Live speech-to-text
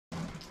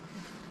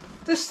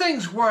This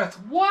thing's worth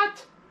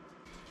what?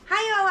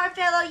 Hi all our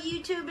fellow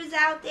YouTubers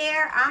out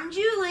there. I'm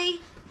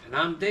Julie. And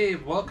I'm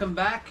Dave. Welcome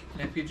back.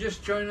 And if you're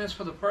just joining us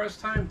for the first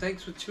time,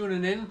 thanks for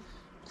tuning in.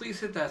 Please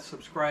hit that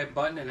subscribe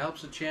button. It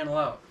helps the channel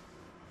out.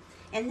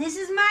 And this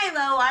is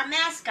Milo, our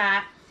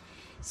mascot.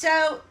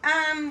 So,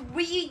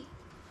 we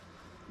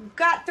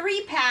got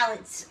 3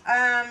 pallets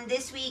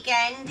this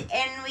weekend,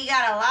 and we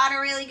got a lot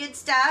of really good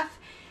stuff.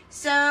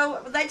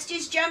 So, let's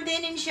just jump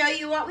in and show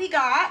you what we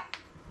got.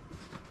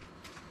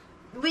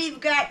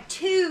 We've got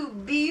 2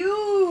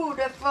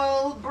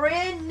 beautiful,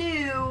 brand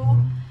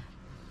new,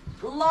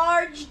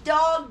 large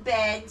dog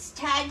beds.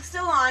 Tag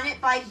still on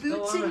it by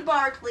Boots and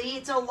Barkley.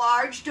 It's a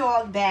large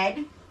dog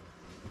bed.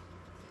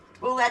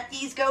 We'll let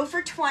these go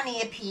for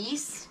 $20 a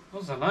piece.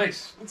 Those are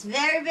nice. It's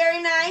very,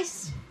 very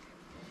nice.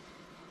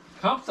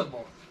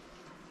 Comfortable.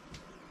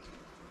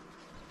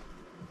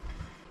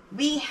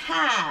 We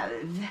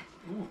have,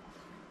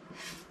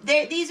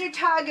 these are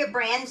Target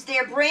brands.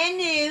 They're brand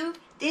new.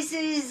 This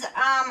is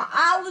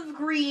olive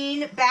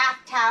green bath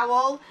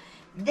towel.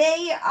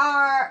 They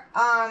are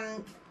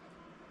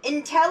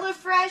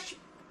IntelliFresh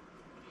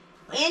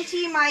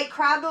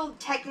antimicrobial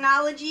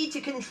technology to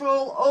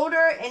control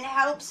odor and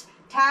helps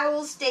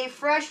towels stay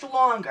fresh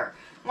longer.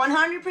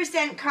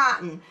 100%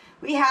 cotton.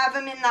 We have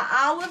them in the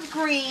olive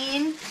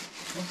green.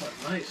 Those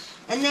are nice.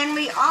 And then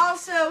we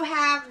also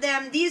have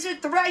them, these are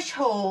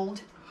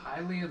Threshold.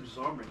 Highly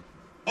absorbent.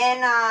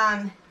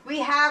 And we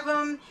have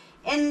them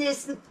in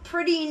this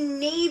pretty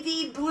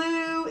navy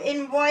blue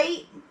and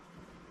white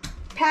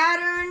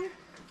pattern.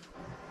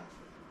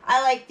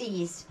 I like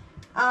these.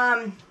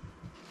 I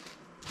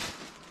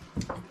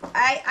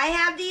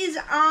have these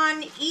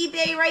on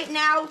eBay right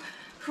now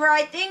for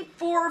I think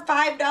 $4 or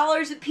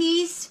 $5 a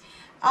piece.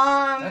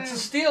 That's a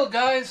steal,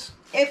 guys.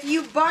 If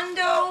you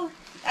bundle,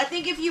 I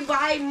think if you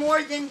buy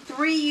more than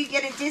 3, you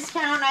get a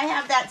discount. I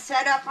have that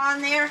set up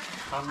on there.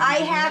 I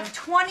have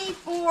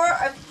 24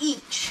 of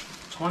each.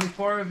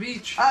 24 of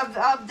each. Of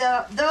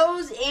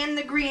those and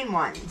the green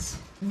ones.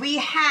 We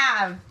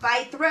have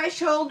by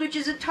Threshold, which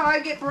is a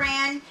Target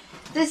brand.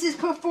 This is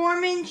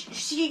Performance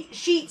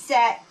Sheet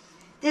Set.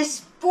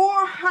 This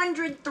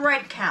 400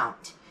 thread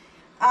count.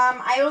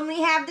 I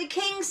only have the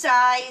king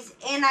size,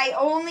 and I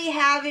only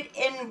have it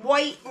in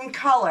white and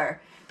color.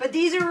 But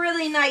these are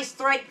really nice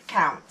thread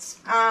counts.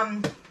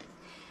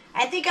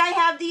 I think I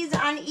have these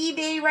on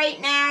eBay right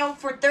now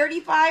for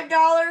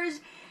 $35.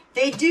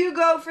 They do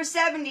go for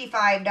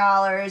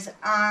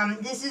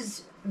 $75. This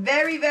is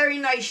very, very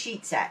nice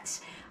sheet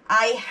sets.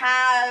 I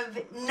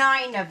have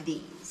 9 of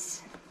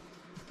these.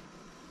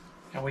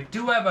 And we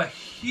do have a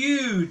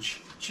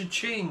huge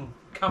cha-ching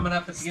coming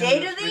up at the end Stay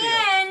of this to the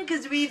video. end,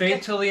 because we've... Stay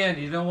till the end.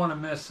 You don't want to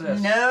miss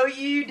this. No,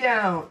 you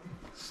don't.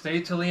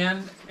 Stay till the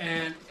end.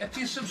 And if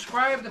you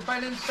subscribed, if I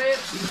didn't say it,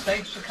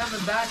 thanks for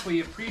coming back.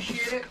 We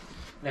appreciate it.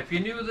 And if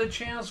you're new to the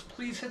channels,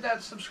 please hit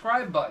that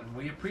subscribe button.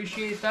 We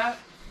appreciate that.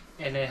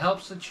 And it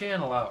helps the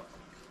channel out.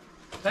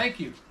 Thank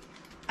you.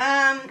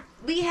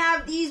 We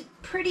have these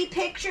pretty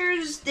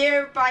pictures.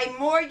 They're by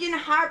Morgan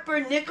Harper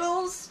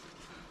Nichols.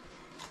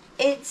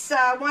 It's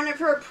one of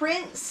her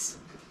prints.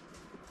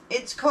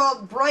 It's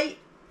called Bright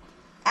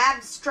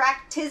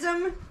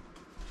Abstractism.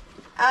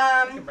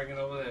 I can bring it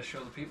over there to show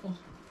the people.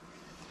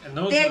 And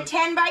those they're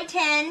 10 by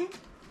 10.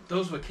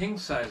 Those were king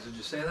size. Did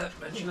you say that?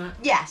 Mention that?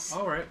 Yes.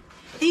 All right.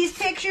 These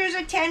pictures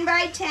are 10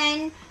 by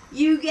 10.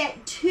 You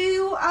get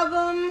 2 of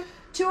them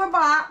to a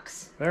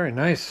box. Very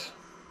nice.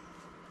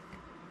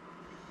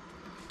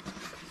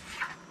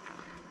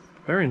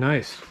 Very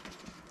nice.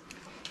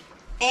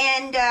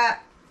 And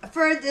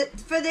for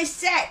the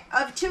set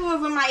of 2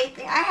 of them, I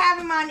have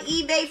them on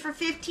eBay for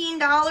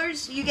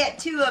 $15. You get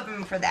 2 of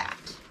them for that.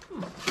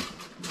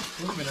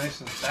 It would be nice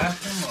in the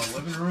bathroom or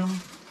living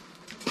room.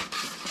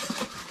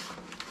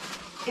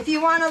 If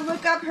you want to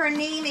look up her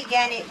name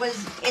again,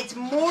 it's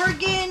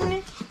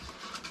Morgan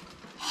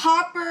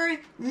Harper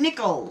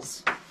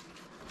Nichols.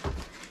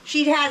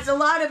 She has a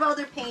lot of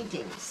other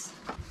paintings.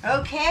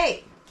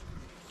 Okay.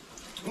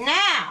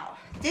 Now,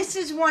 this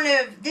is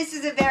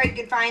a very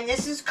good find.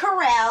 This is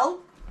Corel.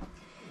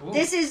 Ooh.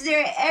 This is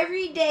their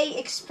Everyday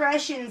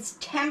Expressions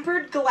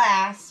tempered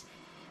glass.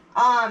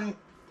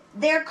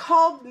 They're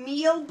called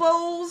meal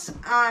bowls.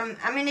 I'm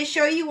going to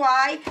show you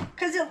why.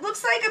 Because it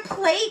looks like a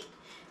plate,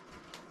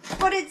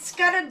 but it's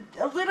got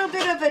a little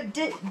bit of a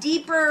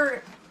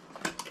deeper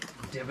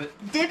divot.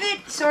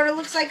 Sort of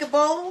looks like a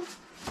bowl.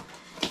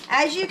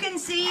 As you can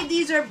see,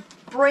 these are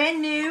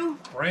brand new.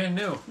 Brand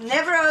new.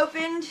 Never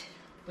opened.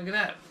 Look at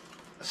that.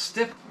 A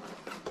stiff.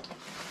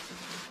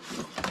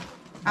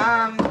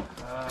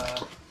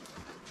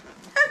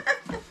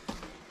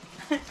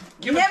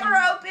 Never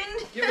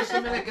opened. Give us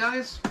a minute,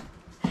 guys.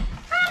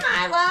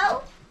 Hi,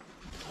 Milo.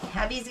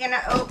 Hubby's going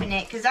to open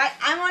it because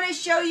I want to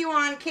show you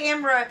on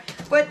camera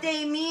what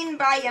they mean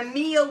by a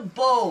meal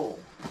bowl.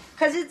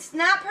 Because it's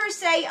not per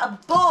se a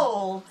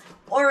bowl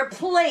or a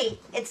plate.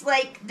 It's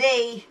like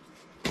they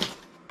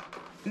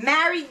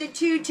married the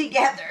two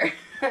together.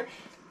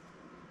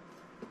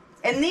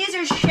 And these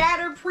are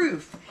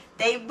shatterproof.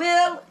 They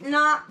will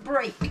not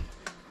break.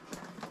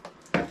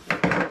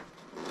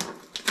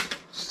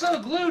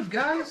 still glued,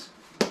 guys.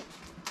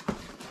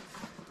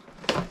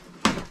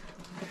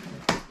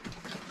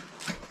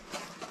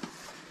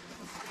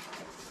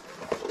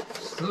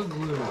 Still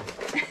glued.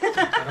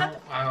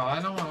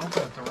 I don't want to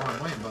open it the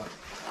wrong way, but.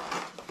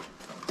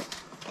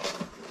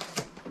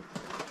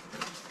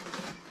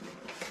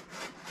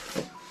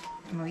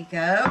 There we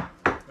go.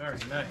 Very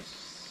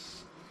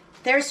nice.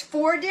 There's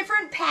 4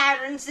 different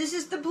patterns. This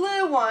is the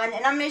blue one,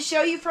 and I'm going to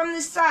show you from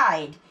the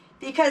side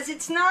because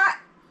it's not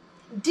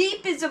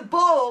deep as a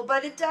bowl,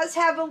 but it does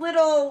have a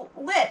little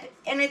lip,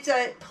 and it's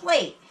a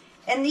plate.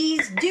 And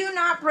these do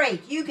not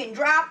break. You can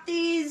drop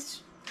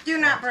these, do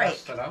not break.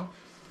 Test it out.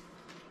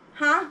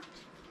 Huh?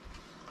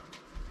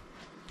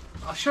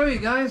 I'll show you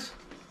guys.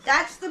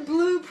 That's the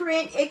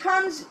blueprint. It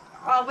comes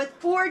with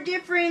 4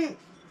 different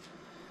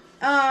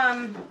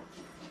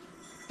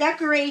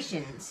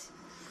decorations.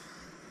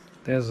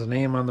 There's the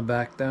name on the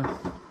back there.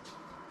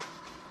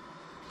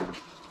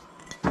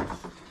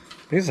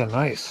 These are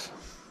nice.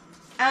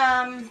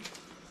 I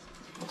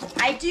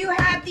do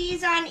have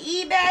these on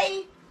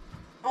eBay.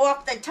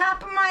 Off the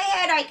top of my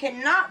head, I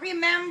cannot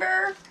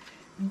remember.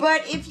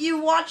 But if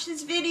you watch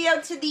this video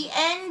to the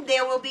end,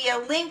 there will be a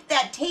link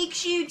that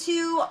takes you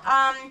to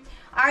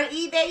our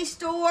eBay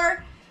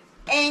store,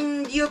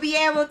 and you'll be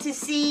able to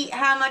see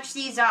how much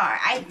these are.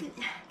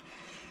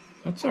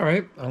 That's all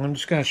right. I'm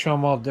just going to show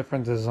them all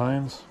different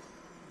designs.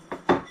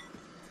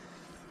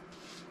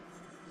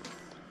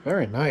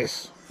 Very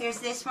nice. Here's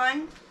this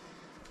one.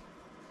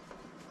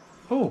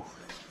 Oh,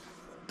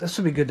 this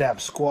would be good to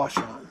have squash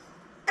on.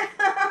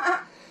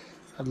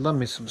 I'd love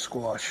me some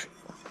squash.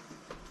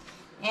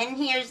 And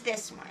here's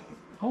this one.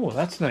 Oh,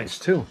 that's nice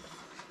too.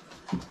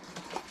 You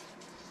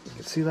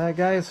can see that,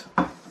 guys?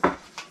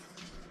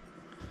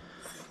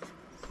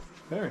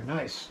 Very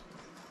nice.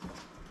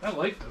 I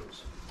like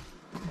those.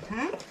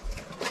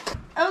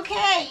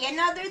 Okay,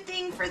 another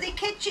thing for the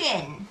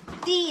kitchen.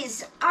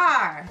 These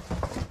are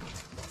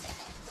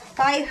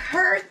by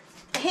Hearth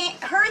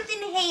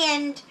and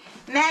Hand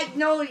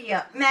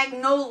Magnolia.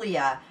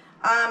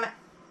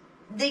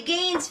 The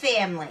Gaines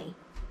family.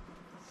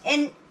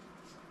 And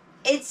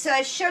it's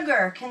a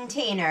sugar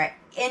container,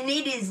 and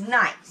it is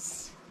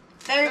nice.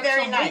 Very,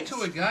 very nice. Wait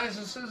to it, guys.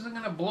 This isn't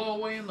going to blow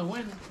away in the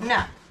wind.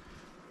 No.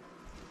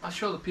 I'll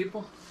show the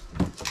people.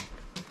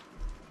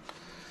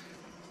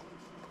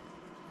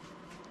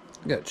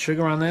 Got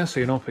sugar on there so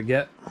you don't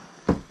forget.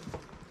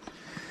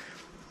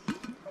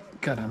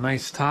 Got a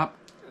nice top.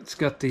 It's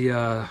got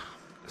the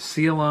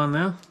seal on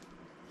there.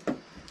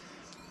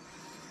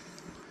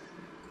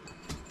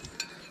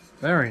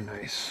 Very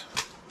nice.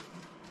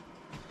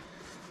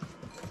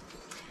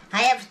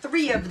 I have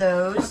 3 of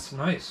those. That's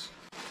nice.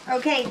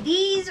 Okay,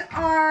 these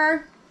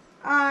are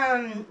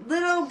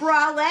little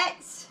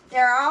bralettes.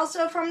 They're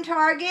also from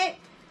Target.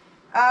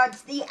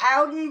 It's the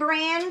Alden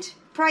brand.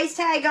 Price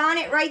tag on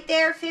it right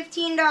there,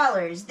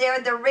 $15. They're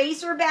the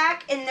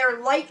racerback, and they're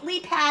lightly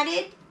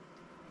padded.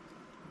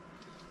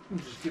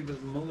 Just give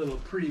them a little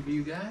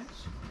preview,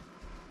 guys.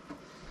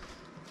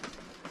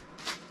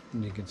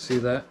 And you can see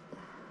that.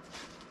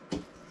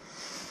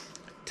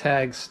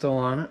 Tag's still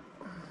on it.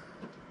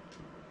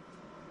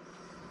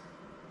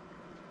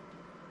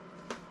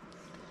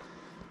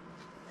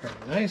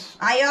 Very nice.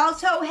 I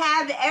also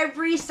have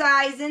every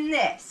size in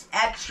this.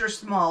 Extra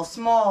small,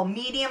 small,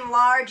 medium,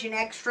 large, and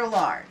extra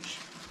large.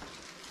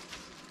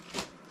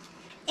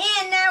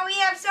 And now we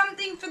have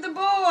something for the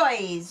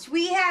boys.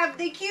 We have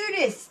the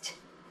cutest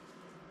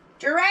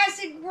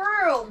Jurassic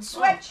World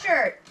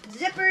sweatshirt.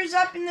 Zippers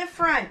up in the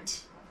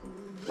front.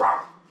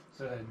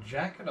 Is it a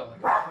jacket or like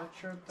a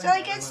sweatshirt thing? So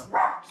I guess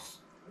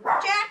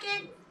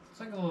jacket. It's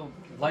like a little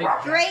light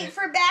jacket. Great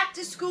for back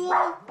to school,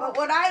 but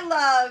what I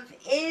love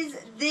is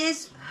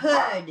this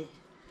hood.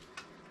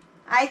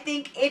 I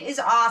think it is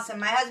awesome.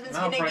 My husband's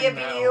going to give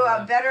you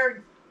a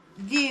better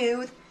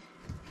view.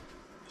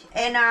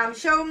 And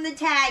show him the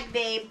tag,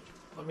 babe.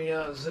 Let me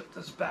zip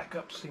this back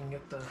up so you can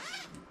get the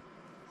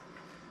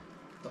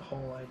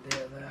whole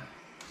idea there.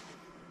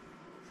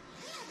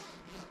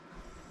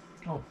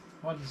 Oh,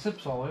 well, the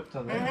zip's all the way up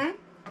to there.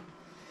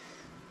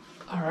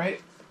 All right.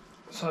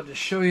 So I'll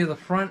just show you the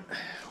front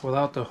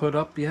without the hood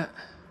up yet.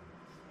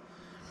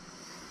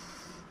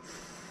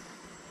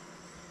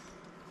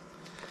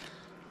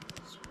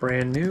 It's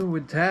brand new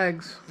with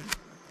tags.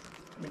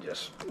 Let me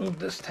just move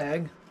this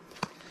tag.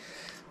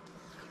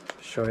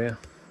 Show you.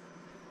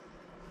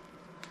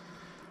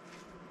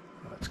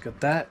 Oh, it's got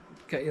that.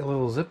 Got your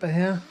little zipper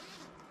here.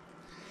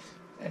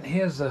 And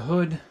here's the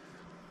hood.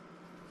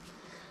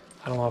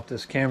 I don't know if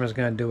this camera's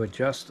going to do it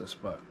justice,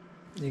 but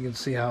you can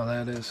see how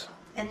that is.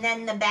 And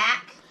then the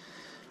back.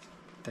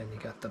 Then you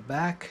got the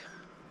back.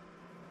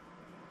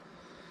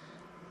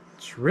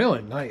 It's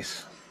really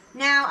nice.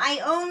 Now,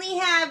 I only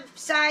have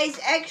size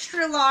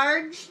extra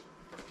large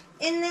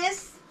in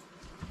this.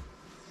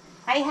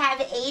 I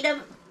have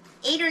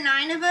 8 or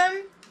 9 of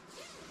them.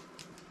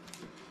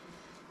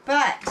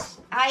 But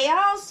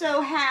I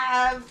also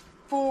have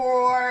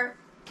for...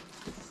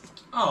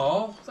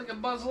 Oh, it's like a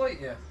Buzz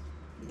Lightyear.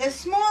 The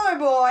smaller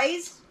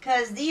boys,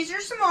 because these are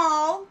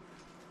small.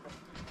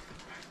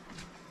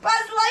 Buzz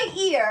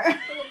Lightyear.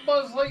 Little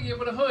Buzz Lightyear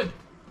with a hood.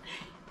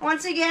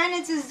 Once again,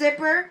 it's a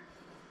zipper.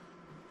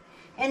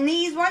 And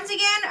these, once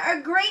again, are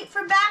great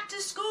for back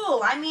to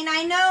school. I mean,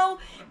 I know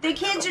the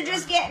kids are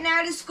just getting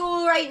out of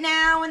school right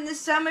now and the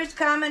summer's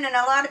coming and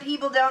a lot of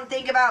people don't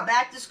think about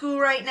back to school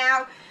right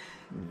now.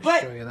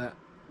 But show you that.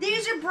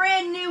 These are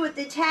brand new with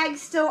the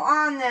tags still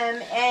on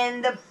them,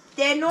 and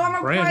their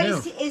normal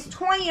price is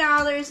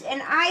 $20,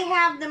 and I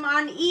have them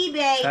on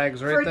eBay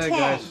tags right for there, $10.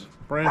 guys.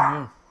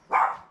 Brand new.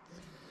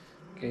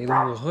 Okay,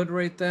 little hood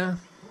right there.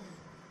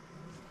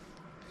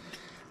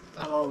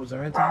 Oh, was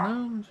there anything?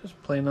 No,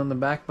 just plain on the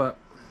back, but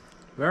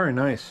very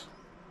nice.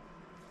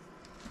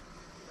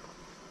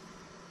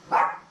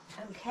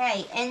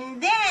 Okay,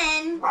 and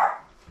then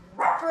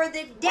for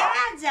the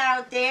dads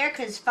out there,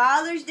 because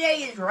Father's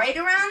Day is right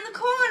around the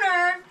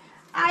corner,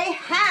 I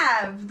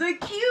have the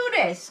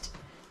cutest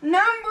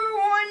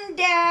 #1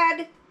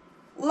 dad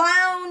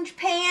lounge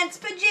pants,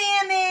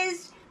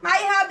 pajamas. My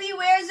hubby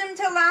wears them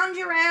to lounge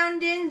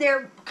around in.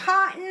 They're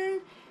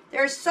cotton.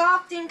 They're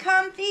soft and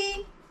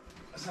comfy.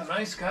 Isn't that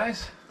nice,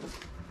 guys?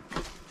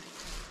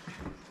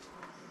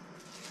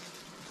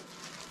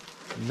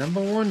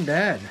 #1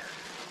 dad.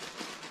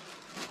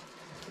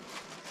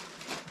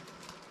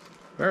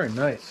 Very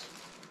nice.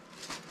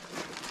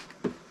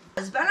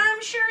 But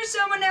I'm sure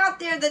someone out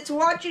there that's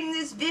watching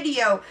this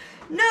video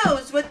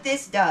knows what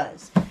this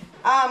does.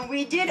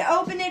 We did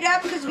open it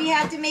up because we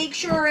had to make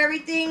sure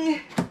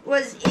everything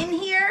was in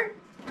here.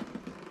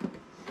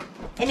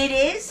 And it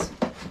is.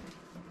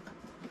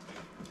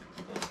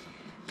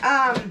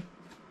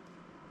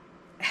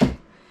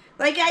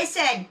 Like I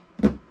said,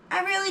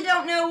 I really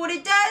don't know what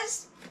it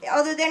does,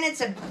 other than it's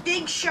a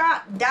big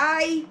shot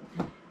die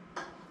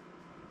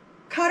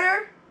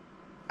cutter.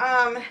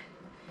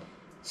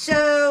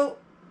 So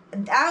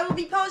I will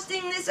be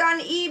posting this on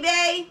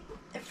eBay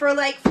for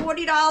like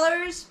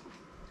 $40.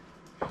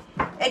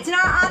 It's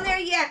not on there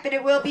yet, but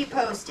it will be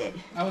posted.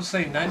 I would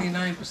say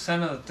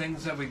 99% of the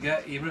things that we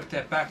get, even if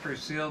they're factory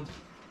sealed,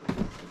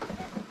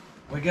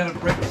 we gotta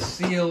break the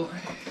seal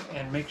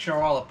and make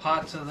sure all the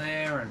parts are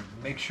there and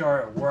make sure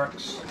it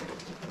works.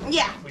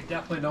 Yeah. We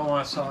definitely don't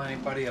want to sell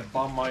anybody a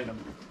bum item.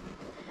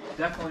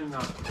 Definitely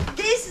not.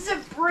 This is a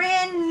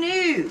brand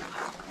new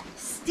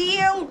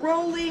steel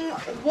rolling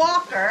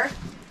walker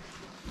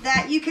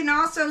that you can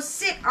also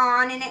sit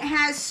on, and it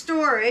has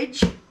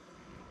storage.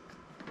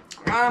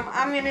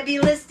 I'm going to be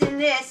listing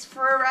this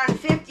for around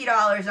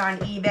 $50 on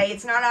eBay.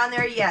 It's not on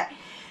there yet.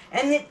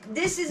 And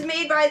this is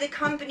made by the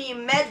company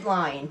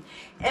Medline.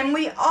 And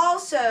we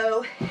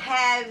also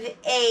have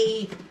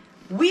a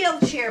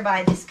wheelchair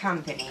by this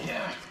company.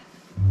 Yeah.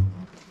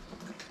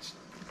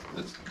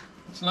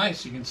 It's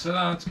nice. You can sit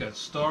on it. It's got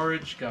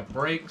storage, got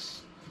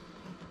brakes.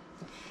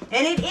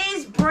 And it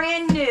is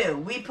brand new.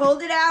 We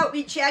pulled it out,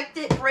 we checked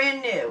it,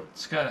 brand new.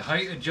 It's got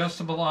height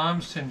adjustable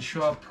arms to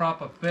ensure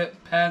proper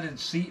fit, padded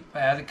seat for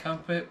added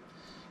comfort,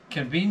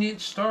 convenient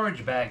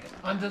storage bag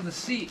under the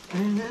seat.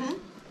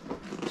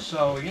 Mm-hmm.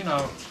 So, you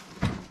know,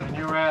 when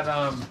you're at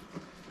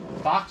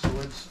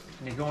Boxwoods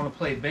and you're going to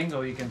play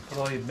bingo, you can put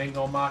all your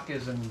bingo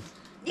markers and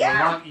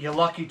your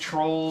lucky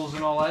trolls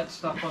and all that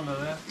stuff under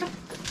there.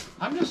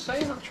 I'm just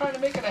saying, I'm trying to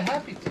make it a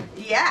happy thing.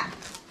 Yeah.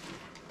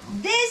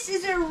 This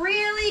is a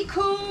really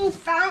cool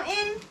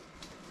fountain.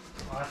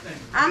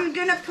 I'm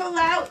going to pull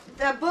out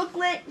the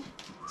booklet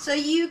so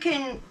you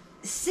can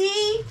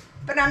see,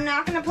 but I'm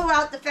not going to pull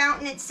out the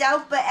fountain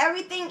itself, but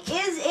everything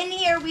is in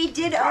here. We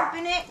did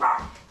open it.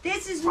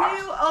 This is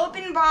new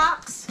open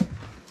box.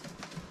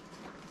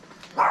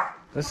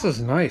 This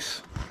is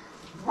nice.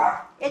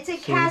 It's a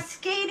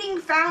cascading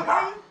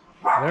fountain.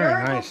 Very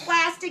Durable nice.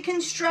 plastic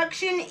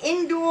construction,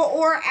 indoor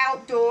or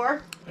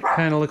outdoor. It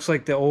kind of looks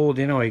like the old,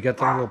 you know, you got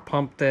the little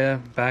pump there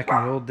back in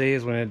the old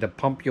days when you had to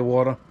pump your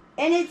water.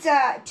 And it's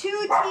a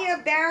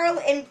 2-tier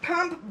barrel and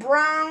pump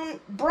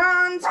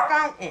bronze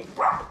fountain.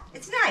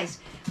 It's nice.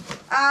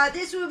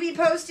 This will be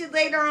posted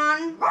later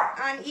on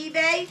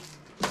eBay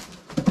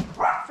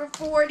for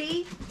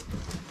 $40.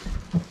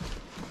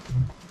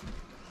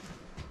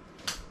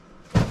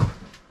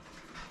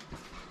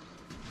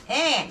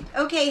 And,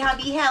 okay,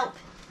 hubby, help.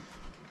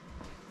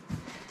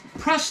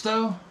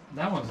 Presto!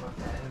 That one's not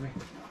that heavy.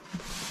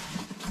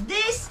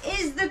 This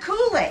is the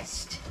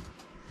coolest.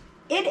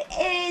 It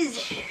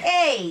is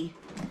a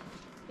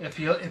If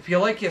you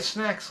like your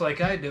snacks like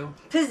I do.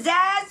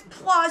 Pizzazz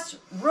Plus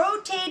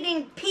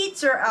rotating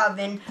pizza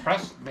oven.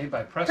 Made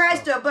by Presto.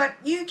 Presto, but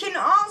you can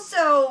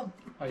also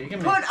You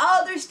can put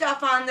other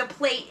stuff on the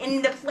plate,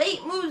 and the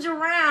plate moves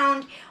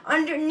around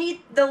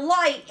underneath the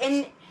light,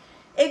 and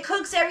it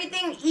cooks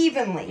everything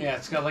evenly. Yeah,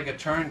 it's got like a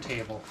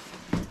turntable.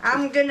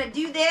 I'm gonna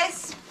do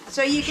this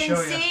so you can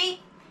see.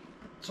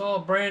 It's all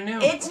brand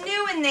new. It's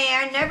new in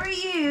there, never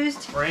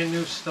used. Brand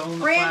new, still in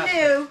the Brand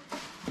plastic.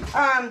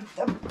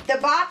 new. The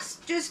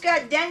box just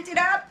got dented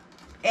up,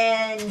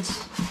 and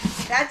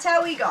that's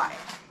how we got it.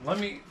 Let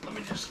me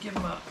just give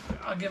him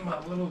I'll give him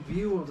a little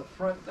view of the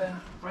front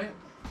there, right?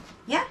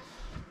 Yeah.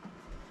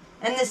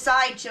 And the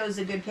side shows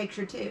a good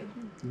picture too.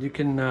 You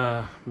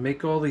can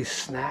make all these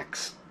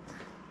snacks.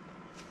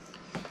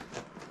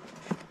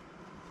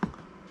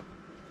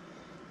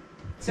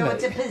 So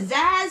it's a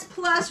Pizzazz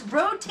Plus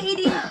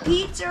rotating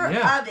pizza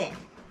oven.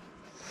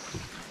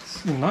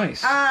 It's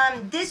nice.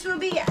 This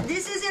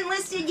isn't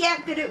listed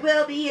yet, but it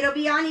will be. It'll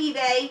be on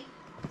eBay.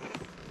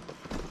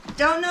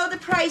 Don't know the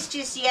price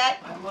just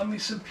yet. I love me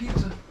some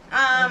pizza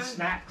and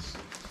snacks.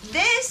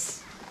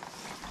 This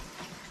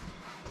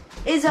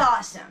is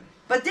awesome.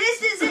 But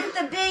this isn't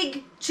the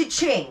big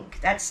cha-ching.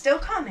 That's still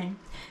coming.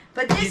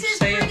 But this is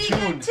pretty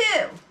good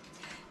too.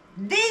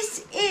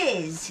 This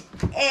is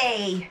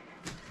a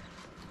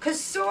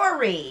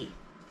Kasori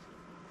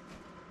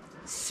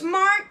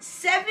Smart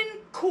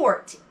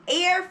 7-quart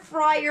air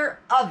fryer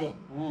oven.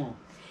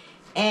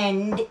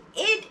 And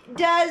it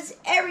does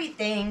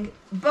everything,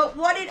 but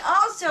what it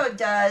also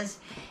does,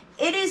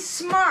 it is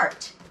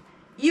smart.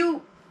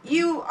 You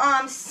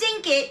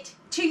sync it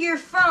to your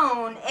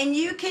phone, and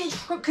you can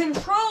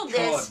control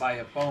this by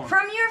your phone.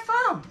 from your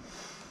phone.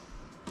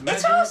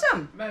 It's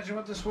awesome. Imagine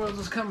what this world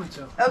is coming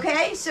to.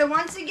 Okay, so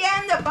once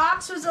again, the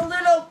box was a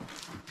little,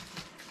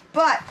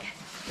 but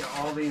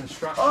all the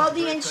instructions. All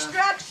the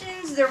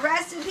instructions, the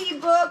recipe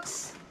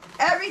books,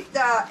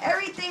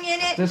 everything in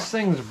it. This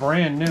thing's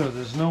brand new.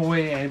 There's no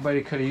way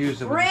anybody could have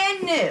used it.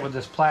 Brand new. With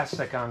this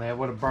plastic on there, it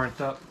would have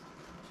burnt up.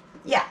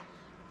 Yeah.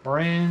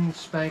 Brand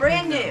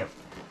spanking new.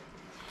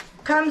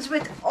 Comes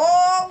with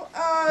all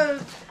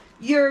of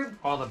your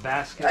the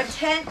baskets,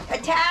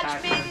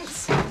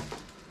 attachments.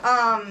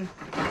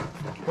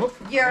 Whoop,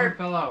 one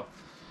fell out.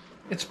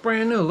 It's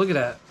brand new. Look at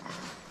that.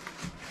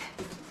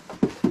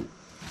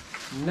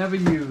 Never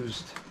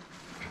used.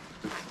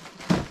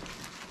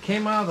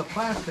 Came out of the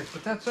plastic,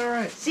 but that's all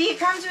right. See, it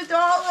comes with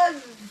all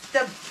of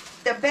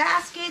the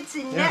baskets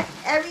and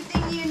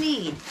everything you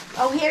need.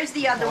 Oh, here's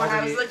the other one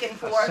I was looking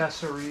for.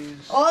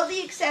 Accessories. All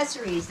the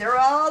accessories. They're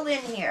all in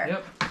here.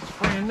 Yep, it's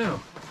brand new.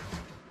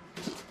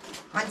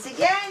 Once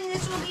again,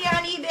 this will be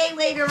on eBay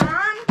later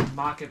on.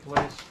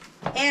 Marketplace.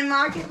 And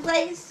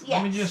Marketplace,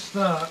 yes. Let me just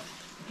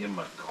give them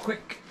a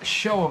quick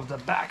show of the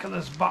back of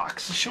this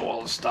box to show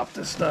all the stuff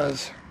this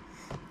does.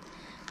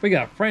 We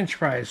got French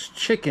fries,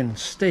 chicken,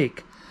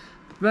 steak,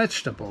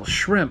 vegetables,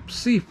 shrimp,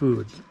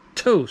 seafood,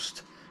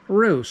 toast,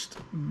 roast,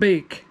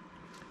 bake,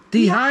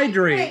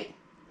 dehydrate.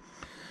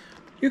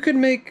 You could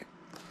make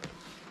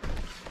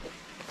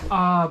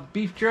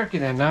beef jerky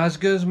then. Not as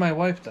good as my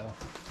wife though.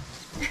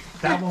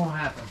 That won't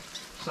happen.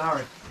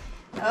 Sorry.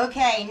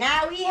 Okay,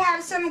 now we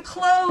have some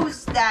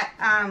clothes that,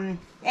 and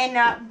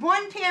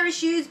one pair of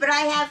shoes, but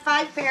I have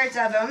 5 pairs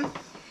of them.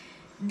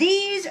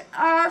 These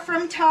are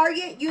from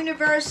Target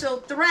Universal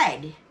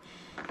Thread.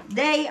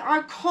 They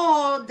are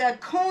called the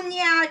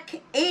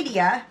Cognac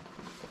Adia.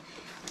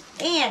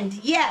 And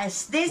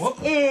yes, this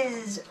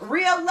is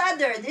real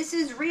leather. This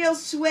is real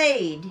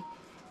suede.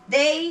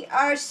 They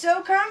are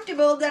so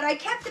comfortable that I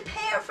kept a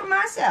pair for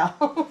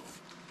myself.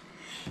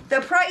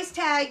 The price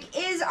tag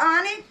is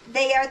on it.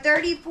 They are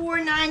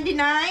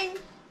 $34.99.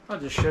 I'll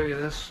just show you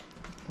this.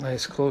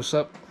 Nice close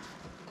up.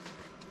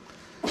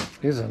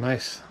 These are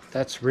nice.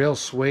 That's real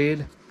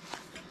suede.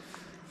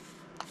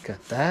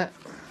 Got that.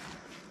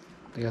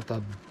 They got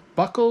the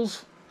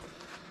buckles.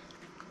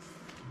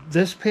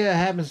 This pair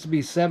happens to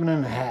be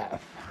 7.5.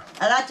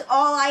 That's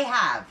all I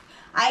have.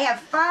 I have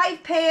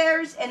 5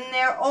 pairs and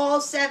they're all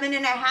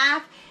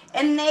 7.5.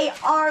 And they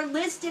are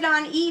listed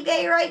on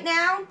eBay right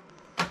now.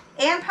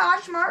 And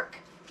Poshmark.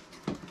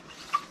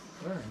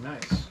 Very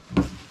nice.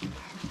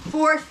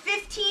 For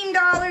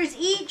 $15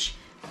 each.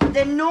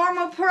 The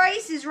normal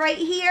price is right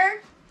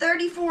here,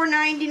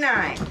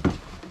 $34.99.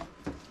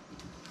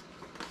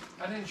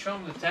 I didn't show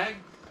them the tag?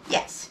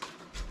 Yes.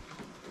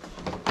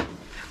 Okay,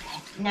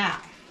 now.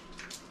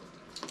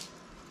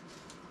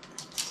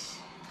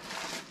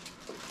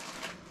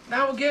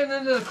 Now we're getting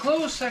into the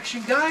clothes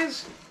section,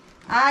 guys.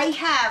 I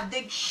have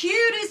the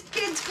cutest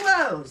kids'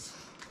 clothes.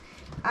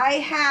 I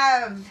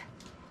have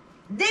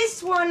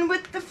this one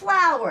with the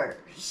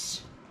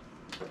flowers.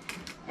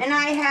 And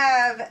I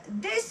have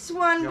this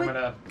one with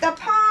the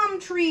palm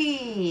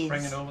trees.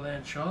 Bring it over there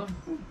and show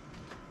them.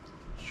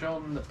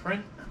 Show them the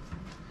print.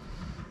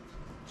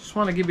 Just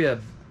want to give you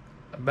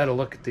a better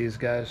look at these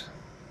guys.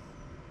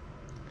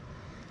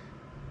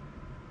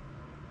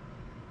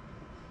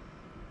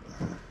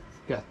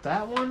 Got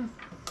that one.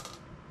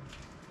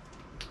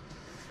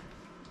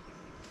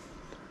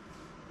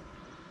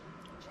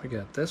 We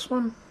got this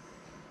one.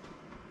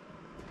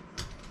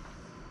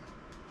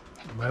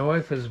 My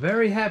wife is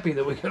very happy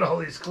that we got all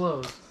these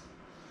clothes.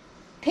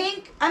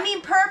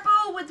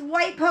 Purple with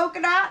white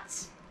polka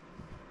dots.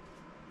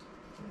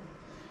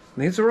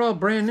 These are all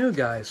brand new,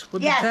 guys.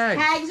 With the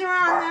tags. Tags are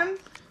on them.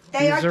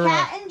 They are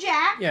Cat and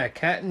Jack. Yeah,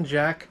 Cat and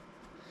Jack.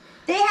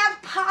 They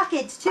have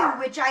pockets too,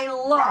 which I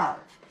love.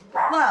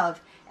 Love.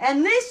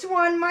 And this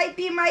one might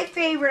be my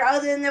favorite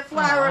other than the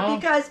flower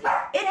because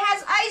it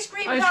has ice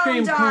cream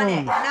cones on it.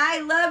 And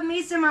I love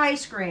me some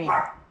ice cream.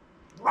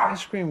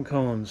 Ice cream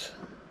cones.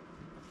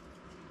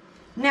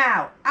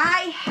 Now,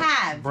 I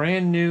have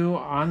brand new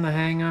on the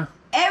hanger.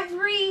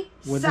 Every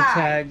with size.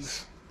 The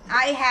tags.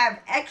 I have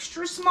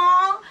extra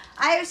small,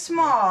 I have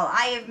small,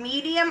 I have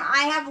medium,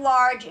 I have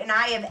large, and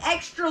I have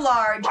extra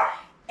large.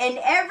 in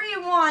every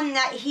one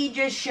that he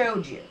just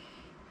showed you.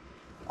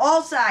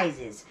 All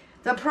sizes.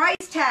 The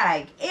price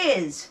tag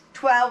is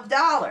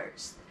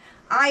 $12.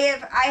 I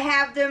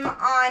have them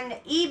on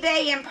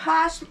eBay and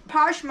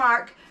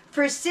Poshmark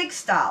for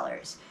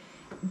 $6.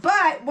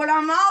 But what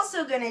I'm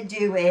also going to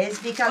do is,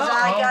 because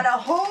I got a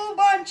whole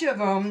bunch of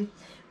them,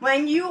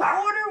 when you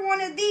order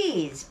one of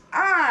these,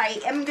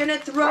 I am going to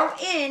throw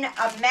in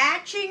a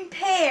matching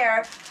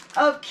pair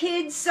of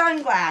kids'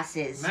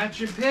 sunglasses.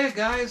 Matching pair,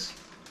 guys.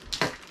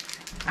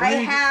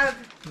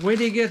 Where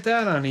do you get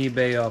that on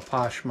eBay or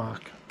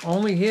Poshmark?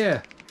 Only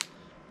here.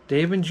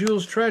 Dave and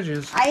Jewels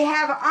Treasures. I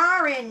have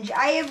orange.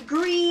 I have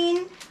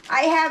green.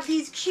 I have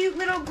these cute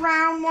little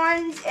brown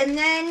ones. And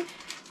then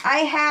I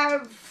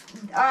have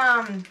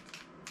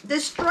the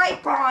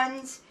striped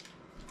ones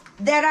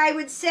that I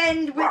would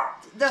send with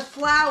the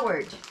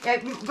flowered.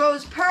 It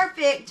goes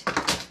perfect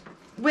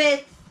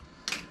with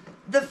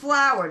the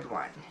flowered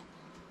one.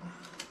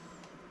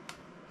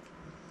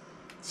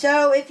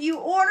 So if you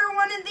order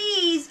one of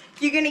these,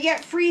 you're going to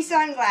get free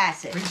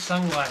sunglasses. Free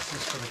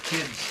sunglasses for the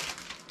kids.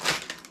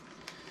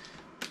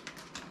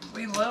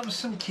 We love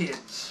some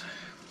kids.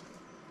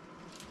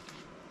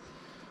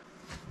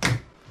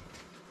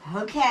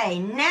 Okay,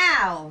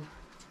 now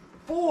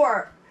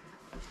for...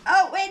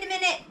 Oh, wait a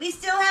minute. We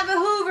still have a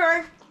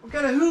Hoover. We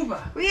got a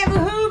Hoover. We have a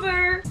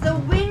Hoover. The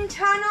wind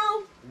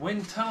tunnel.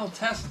 Wind tunnel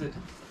tested.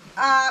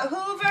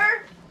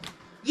 Hoover.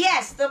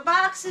 Yes, the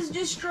box is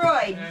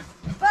destroyed. Okay.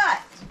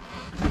 But...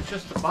 It's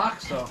just a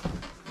box, though.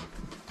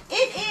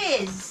 It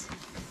is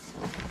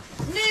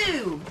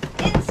new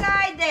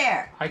inside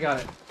there. I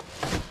got it.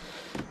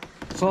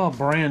 It's all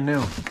brand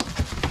new.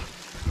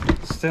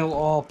 Still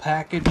all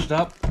packaged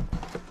up.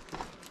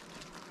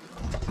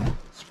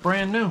 It's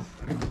brand new.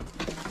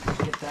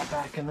 Get that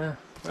back in there.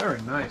 Very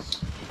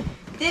nice.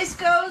 This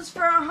goes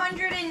for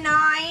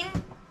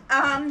 $109.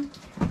 On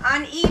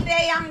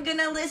eBay, I'm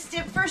gonna list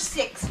it for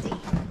 $60.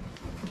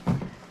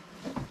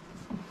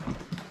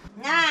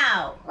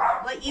 Now,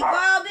 what you've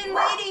all been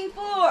waiting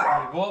for.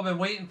 We've all been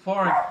waiting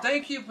for it.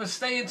 Thank you for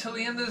staying till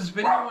the end of this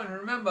video. And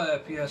remember,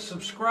 if you're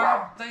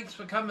subscribed, thanks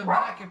for coming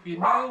back. If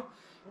you're new,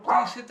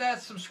 please hit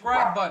that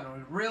subscribe button.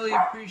 We really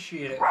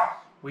appreciate it.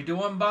 We do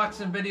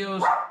unboxing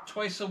videos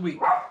twice a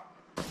week.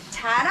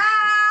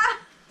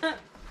 Ta-da!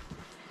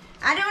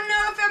 I don't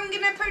know if I'm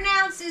going to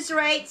pronounce this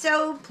right,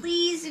 so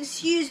please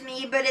excuse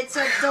me, but it's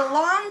a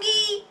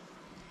DeLonghi.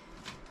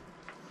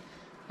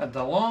 A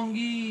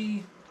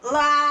DeLonghi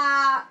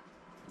La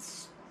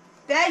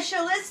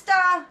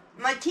Specialista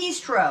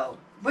Matistro,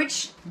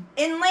 which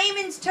in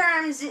layman's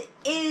terms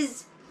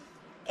is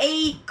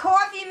a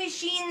coffee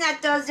machine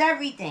that does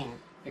everything.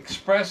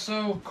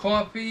 espresso,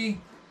 coffee,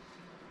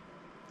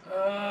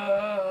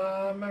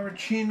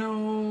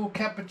 maraschino,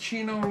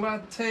 cappuccino,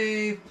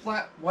 latte,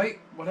 flat white,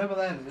 whatever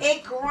that is.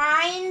 It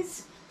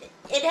grinds.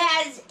 It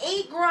has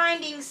 8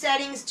 grinding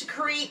settings to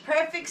create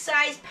perfect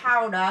size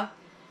powder.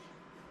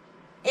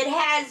 It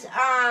has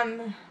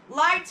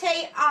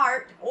latte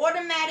art,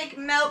 automatic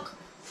milk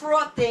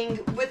frothing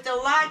with the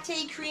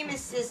latte creamer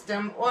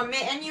system, or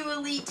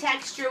manually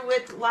texture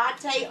with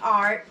latte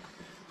art.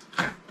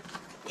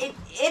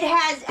 It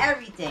has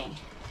everything.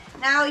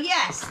 Now,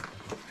 yes,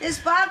 this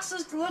box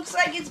looks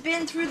like it's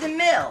been through the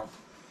mill.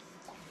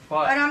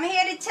 But I'm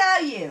here to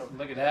tell you.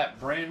 Look at that,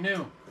 brand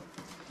new.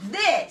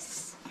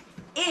 This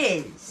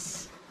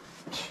is...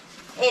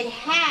 It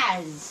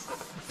has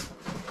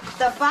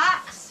the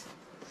box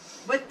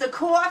with the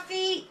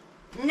coffee,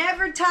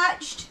 never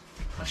touched.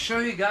 I'll show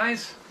you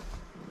guys.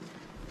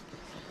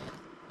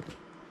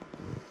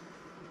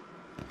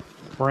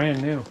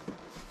 Brand new.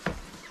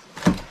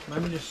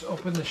 Let me just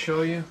open to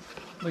show you.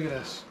 Look at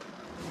this.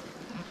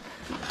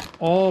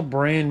 All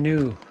brand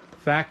new.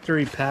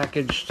 Factory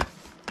packaged.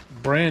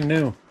 Brand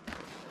new.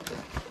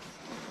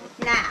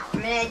 Now,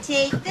 I'm going to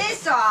take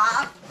this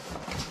off.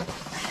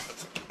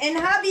 And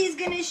hubby's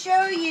going to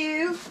show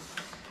you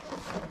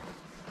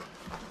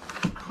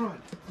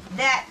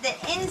that the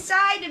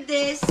inside of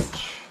this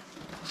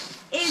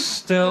is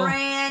still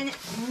brand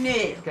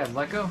new. Gotta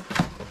let go.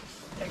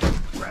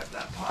 Grab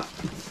that pot.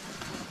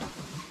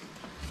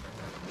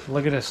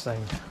 Look at this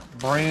thing.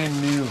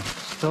 Brand new.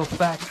 Still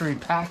factory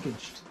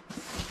packaged.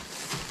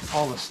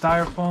 All the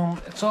styrofoam.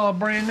 It's all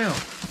brand new.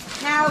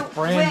 Now,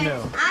 brand when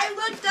new. I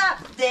looked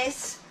up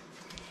this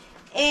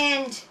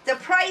and the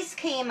price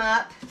came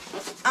up,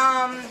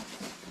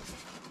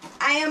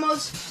 I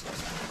almost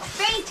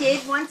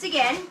fainted once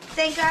again.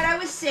 Thank God I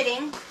was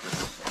sitting,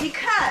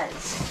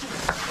 because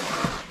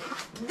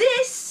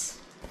this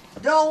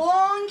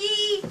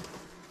DeLonghi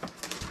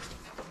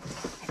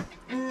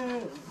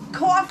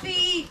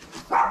coffee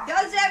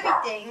does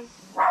everything.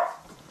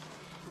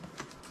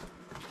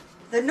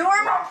 The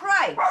normal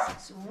price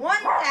is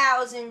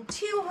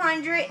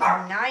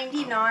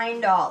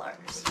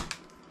 $1,299.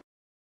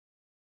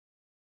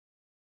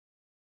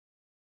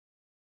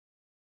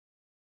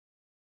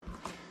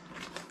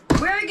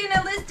 We're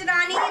gonna list it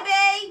on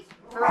eBay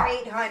for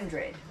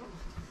 $800.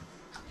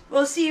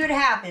 We'll see what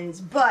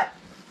happens, but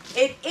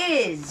it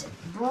is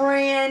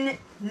brand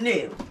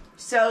new.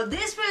 So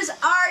this was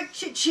our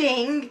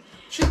cha-ching.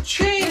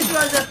 Cha-ching! This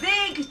was a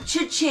big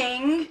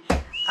cha-ching.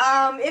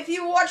 If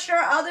you watched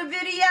our other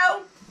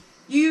video,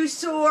 you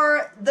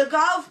saw the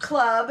golf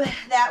club.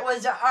 That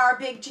was our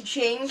big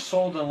cha-ching.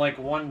 Sold in like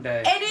one day.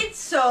 And it's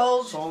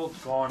sold. Sold,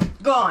 gone.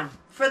 Gone.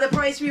 For the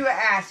price we were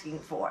asking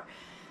for.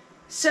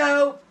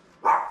 So,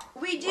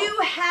 we do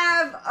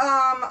have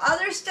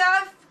other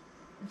stuff.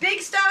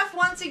 Big stuff,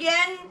 once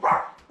again.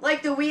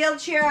 Like the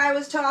wheelchair I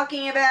was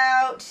talking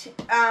about.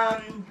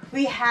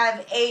 We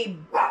have a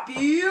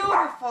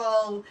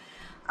beautiful,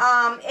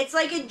 it's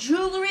like a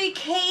jewelry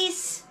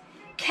case,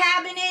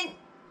 cabinet.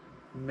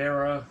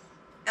 Mirror.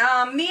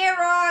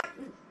 Mirror.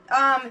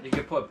 You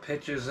can put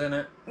pictures in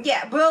it.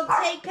 Yeah, we'll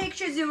take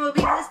pictures and we'll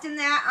be listing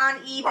that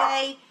on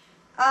eBay.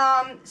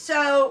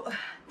 So,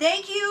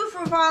 thank you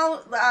for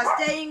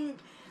staying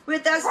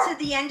with us to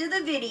the end of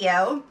the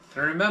video.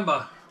 And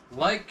remember,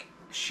 like,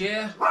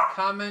 share,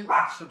 comment,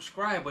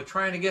 subscribe. We're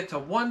trying to get to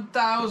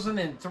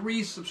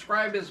 1,003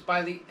 subscribers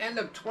by the end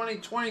of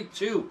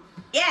 2022.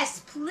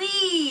 Yes,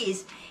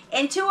 please.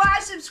 And to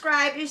our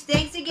subscribers,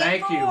 thanks again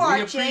for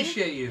watching. Thank you. We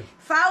appreciate you.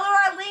 Follow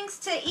our links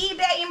to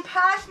eBay and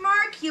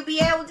Poshmark. You'll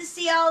be able to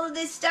see all of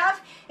this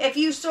stuff. If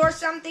you saw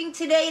something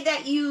today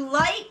that you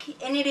like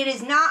and it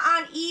is not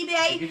on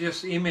eBay, You can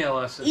just email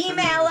us.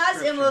 email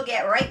us and we'll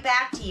get right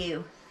back to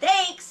you.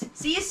 Thanks.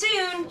 See you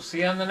soon. We'll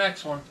see you on the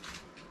next one.